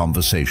when the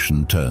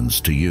conversation turns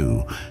to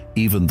you,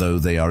 even though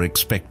they are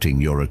expecting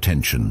your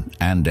attention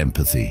and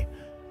empathy.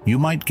 You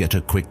might get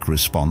a quick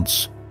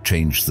response,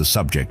 change the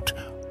subject,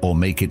 or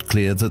make it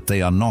clear that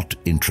they are not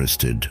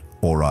interested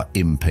or are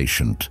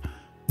impatient.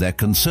 Their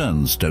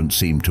concerns don't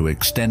seem to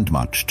extend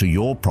much to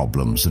your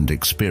problems and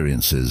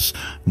experiences,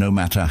 no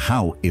matter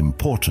how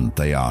important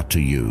they are to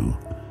you.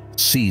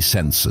 See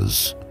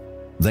sensors.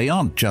 They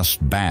aren't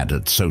just bad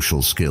at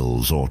social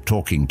skills or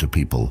talking to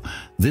people.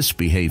 This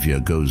behavior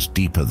goes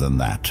deeper than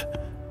that.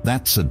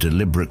 That's a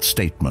deliberate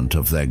statement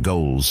of their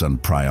goals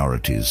and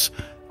priorities.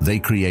 They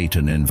create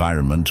an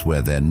environment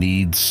where their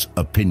needs,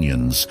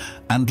 opinions,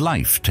 and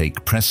life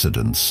take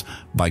precedence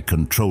by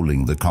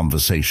controlling the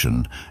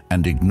conversation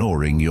and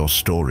ignoring your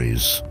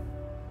stories.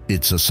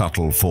 It's a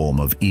subtle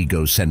form of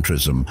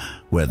egocentrism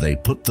where they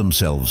put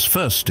themselves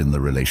first in the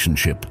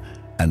relationship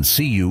and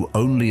see you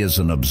only as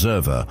an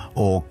observer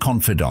or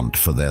confidant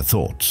for their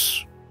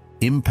thoughts.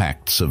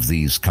 Impacts of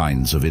these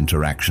kinds of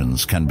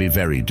interactions can be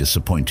very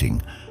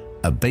disappointing.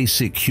 A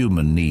basic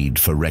human need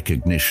for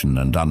recognition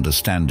and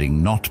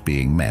understanding not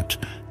being met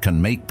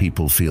can make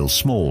people feel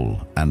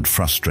small and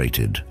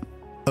frustrated.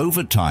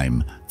 Over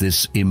time,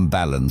 this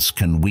imbalance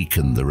can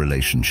weaken the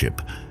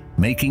relationship,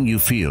 making you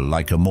feel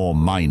like a more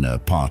minor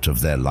part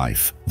of their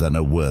life than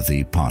a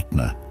worthy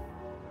partner.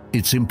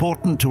 It's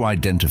important to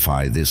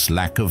identify this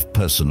lack of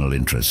personal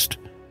interest.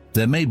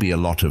 There may be a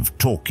lot of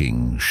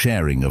talking,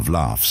 sharing of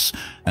laughs,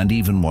 and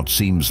even what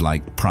seems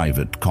like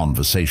private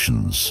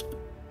conversations.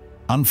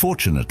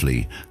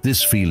 Unfortunately,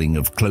 this feeling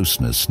of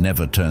closeness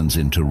never turns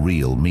into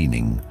real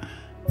meaning.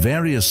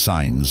 Various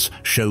signs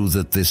show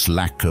that this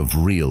lack of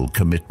real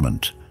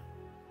commitment.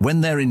 When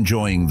they're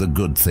enjoying the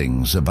good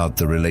things about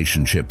the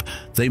relationship,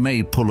 they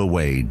may pull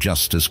away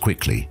just as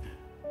quickly.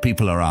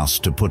 People are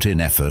asked to put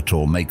in effort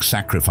or make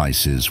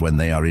sacrifices when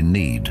they are in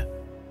need.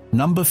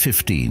 Number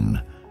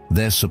 15.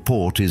 Their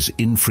support is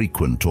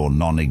infrequent or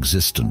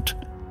non-existent.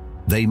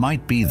 They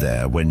might be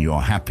there when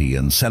you're happy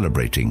and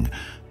celebrating,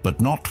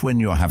 but not when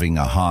you're having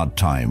a hard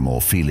time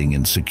or feeling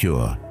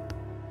insecure.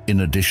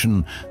 In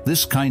addition,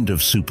 this kind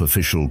of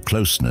superficial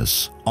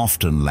closeness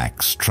often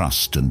lacks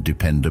trust and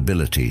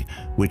dependability,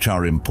 which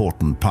are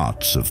important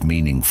parts of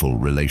meaningful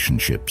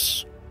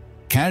relationships.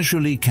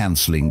 Casually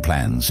canceling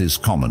plans is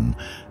common,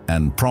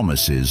 and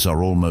promises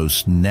are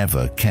almost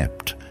never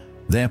kept.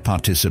 Their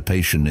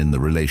participation in the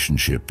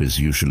relationship is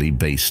usually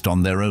based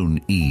on their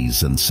own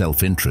ease and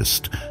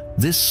self-interest.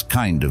 This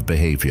kind of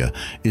behavior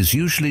is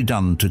usually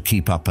done to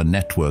keep up a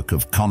network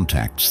of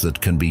contacts that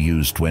can be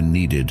used when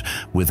needed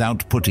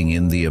without putting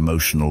in the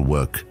emotional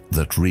work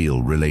that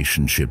real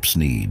relationships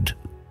need.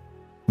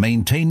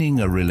 Maintaining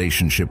a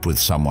relationship with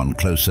someone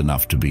close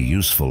enough to be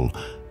useful,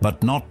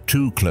 but not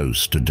too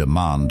close to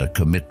demand a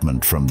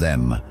commitment from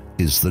them,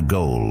 is the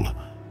goal.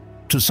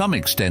 To some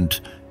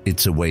extent,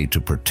 it's a way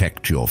to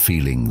protect your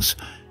feelings,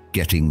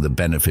 getting the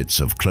benefits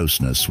of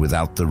closeness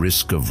without the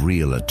risk of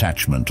real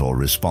attachment or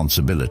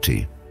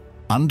responsibility.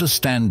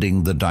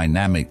 Understanding the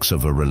dynamics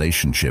of a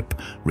relationship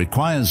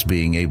requires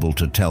being able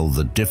to tell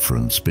the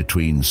difference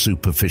between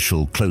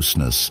superficial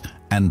closeness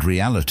and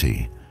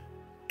reality.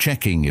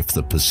 Checking if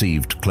the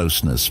perceived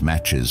closeness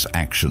matches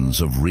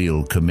actions of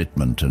real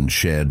commitment and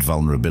shared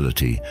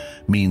vulnerability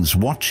means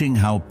watching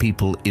how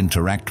people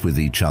interact with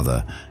each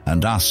other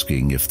and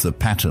asking if the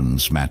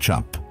patterns match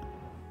up.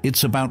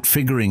 It's about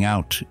figuring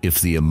out if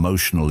the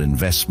emotional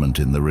investment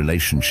in the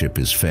relationship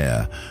is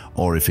fair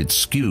or if it's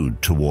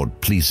skewed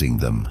toward pleasing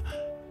them.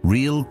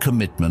 Real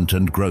commitment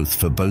and growth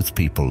for both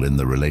people in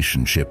the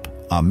relationship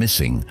are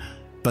missing,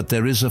 but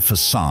there is a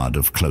facade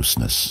of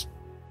closeness.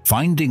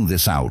 Finding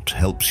this out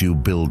helps you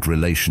build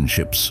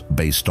relationships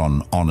based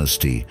on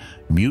honesty,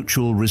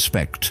 mutual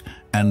respect,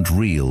 and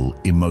real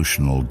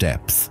emotional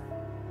depth.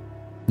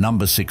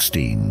 Number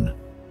 16.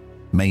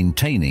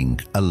 Maintaining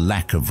a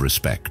lack of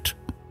respect.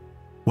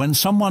 When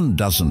someone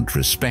doesn't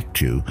respect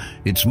you,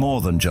 it's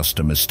more than just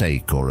a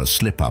mistake or a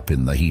slip-up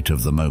in the heat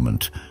of the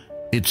moment.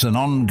 It's an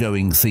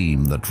ongoing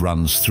theme that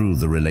runs through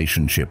the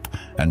relationship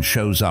and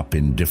shows up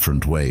in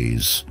different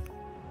ways.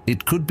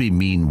 It could be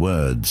mean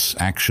words,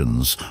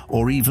 actions,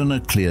 or even a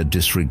clear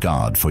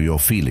disregard for your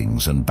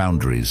feelings and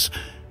boundaries.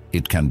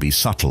 It can be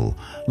subtle,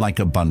 like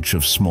a bunch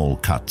of small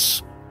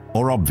cuts,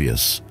 or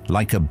obvious,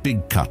 like a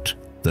big cut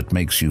that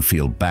makes you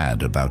feel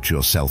bad about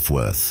your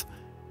self-worth.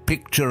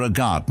 Picture a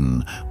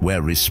garden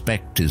where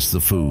respect is the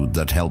food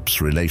that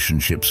helps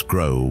relationships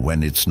grow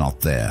when it's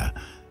not there.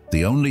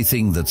 The only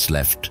thing that's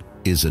left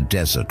is a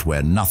desert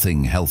where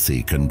nothing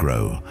healthy can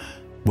grow.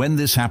 When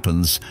this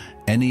happens,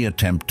 any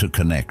attempt to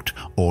connect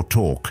or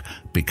talk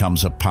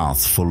becomes a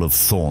path full of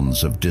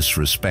thorns of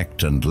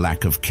disrespect and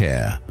lack of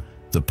care.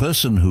 The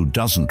person who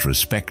doesn't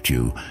respect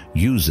you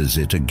uses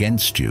it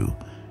against you.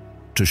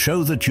 To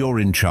show that you're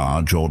in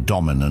charge or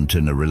dominant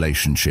in a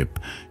relationship,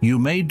 you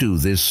may do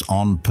this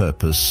on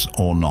purpose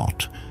or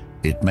not.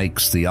 It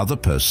makes the other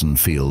person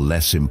feel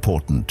less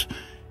important.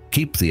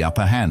 Keep the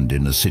upper hand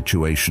in a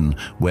situation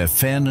where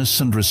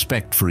fairness and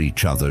respect for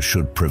each other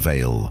should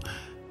prevail.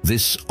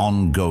 This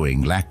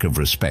ongoing lack of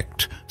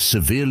respect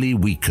severely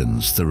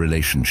weakens the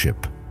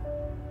relationship.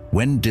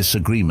 When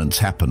disagreements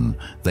happen,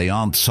 they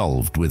aren't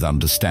solved with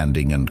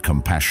understanding and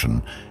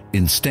compassion.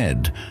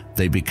 Instead,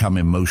 they become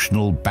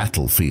emotional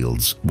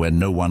battlefields where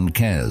no one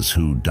cares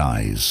who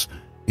dies.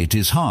 It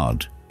is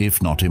hard,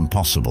 if not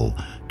impossible,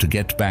 to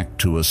get back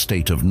to a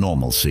state of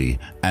normalcy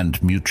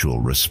and mutual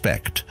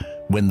respect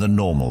when the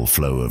normal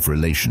flow of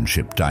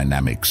relationship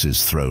dynamics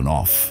is thrown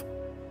off.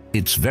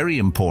 It's very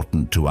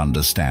important to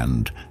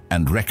understand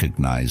and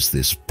recognize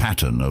this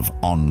pattern of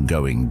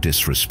ongoing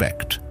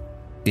disrespect.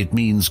 It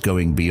means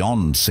going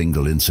beyond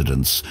single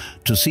incidents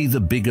to see the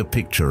bigger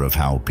picture of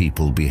how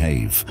people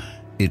behave.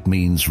 It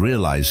means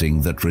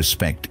realizing that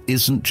respect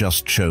isn't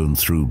just shown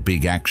through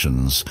big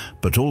actions,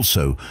 but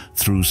also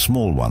through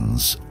small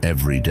ones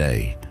every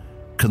day.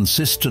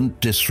 Consistent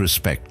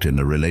disrespect in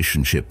a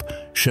relationship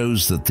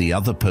shows that the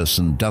other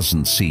person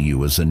doesn't see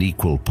you as an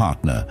equal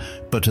partner,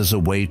 but as a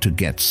way to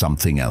get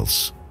something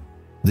else.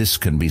 This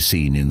can be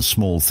seen in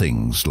small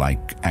things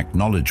like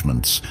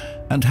acknowledgements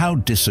and how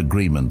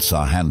disagreements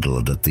are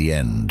handled at the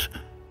end.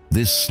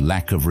 This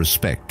lack of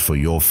respect for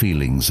your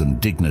feelings and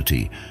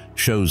dignity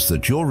shows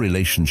that your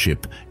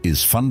relationship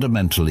is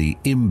fundamentally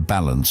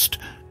imbalanced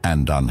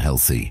and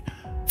unhealthy.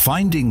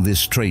 Finding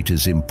this trait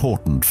is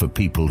important for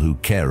people who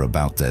care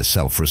about their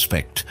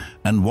self-respect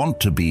and want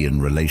to be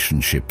in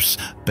relationships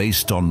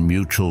based on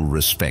mutual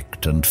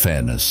respect and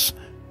fairness.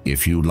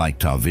 If you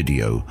liked our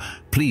video,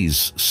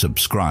 please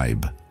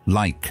subscribe,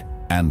 like,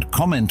 and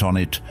comment on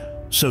it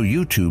so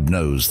YouTube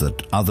knows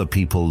that other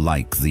people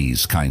like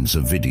these kinds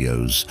of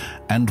videos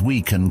and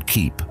we can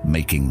keep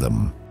making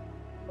them.